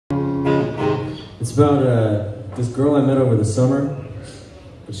It's about this girl I met over the summer,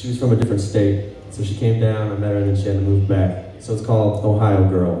 but she was from a different state. So she came down, I met her, and then she had to move back. So it's called Ohio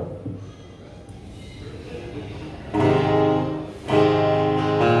Girl.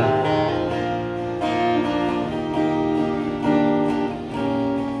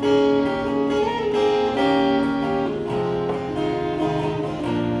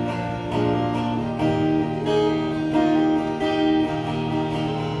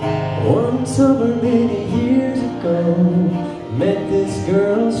 One summer many years ago, met this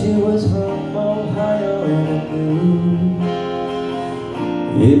girl, she was from Ohio, and I knew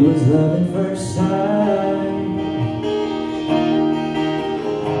it was love at first sight.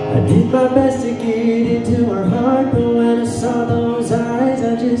 I did my best to get into her heart, but when I saw those eyes,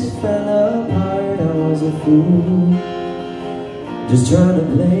 I just fell apart. I was a fool, just trying to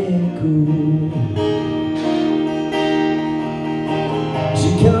play it cool. She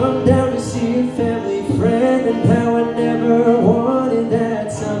come down to see a family friend, and how I never wanted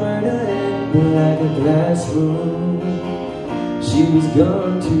that summer to end. But like a glass room, she was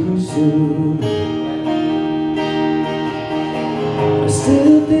gone too soon. I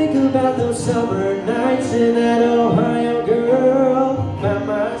still think about those summer nights and that Ohio girl by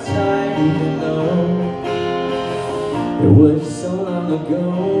my side, even though it was so long ago.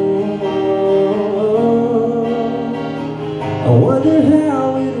 I wonder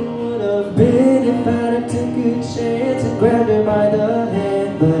how it would have been if I'd have took a chance and grabbed her by the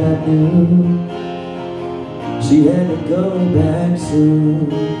hand. But I knew she had to go back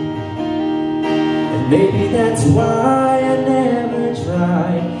soon, and maybe that's why I never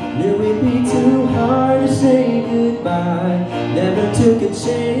tried. Knew it'd be too hard to say goodbye. Never took a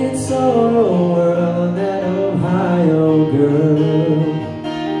chance or on that Ohio girl.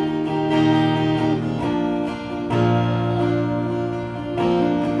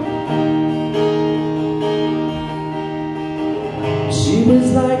 She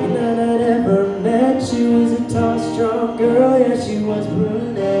was like none I'd ever met. She was a tall, strong girl, yeah, she was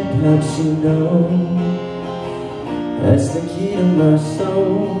brunette. How'd she know? That's the key to my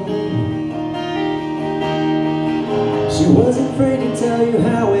soul. She wasn't afraid to tell you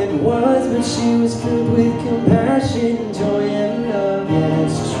how it was, but she was filled with compassion, joy, and love. Yeah,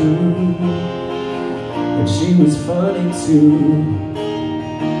 that's true. And she was funny too.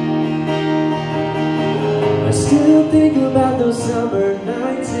 I still think about those summer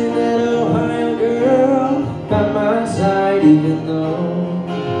nights and that Ohio girl by my side, even though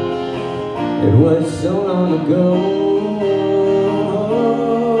it was so long ago.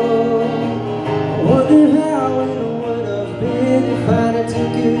 I wonder how it would have been if I'd have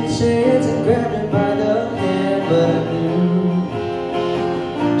took a chance and grabbed her by the hand. But I knew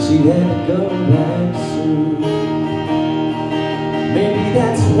she had to go back soon. Maybe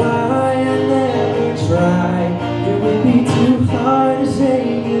that's why I never tried. It would be too hard to say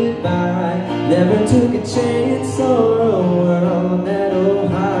goodbye. Never took a chance or a whirl on that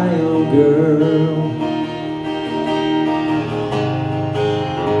Ohio girl.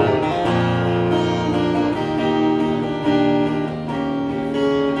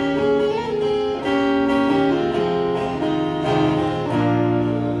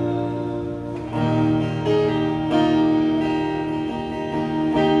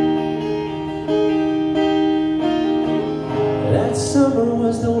 That summer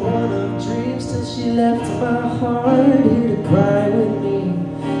was the one of dreams, till she left my heart here to cry with me.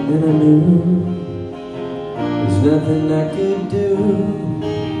 And I knew there's nothing I could do.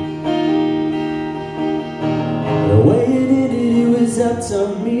 The way it ended, it was up to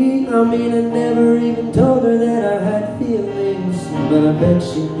me. I mean, I never even told her that I had feelings, but I bet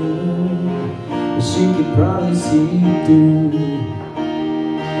she knew that she could probably see through.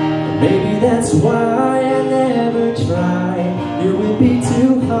 Maybe that's why I never tried. It would be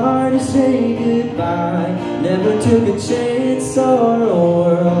too hard to say goodbye. Never took a chance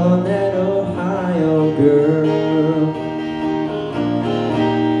or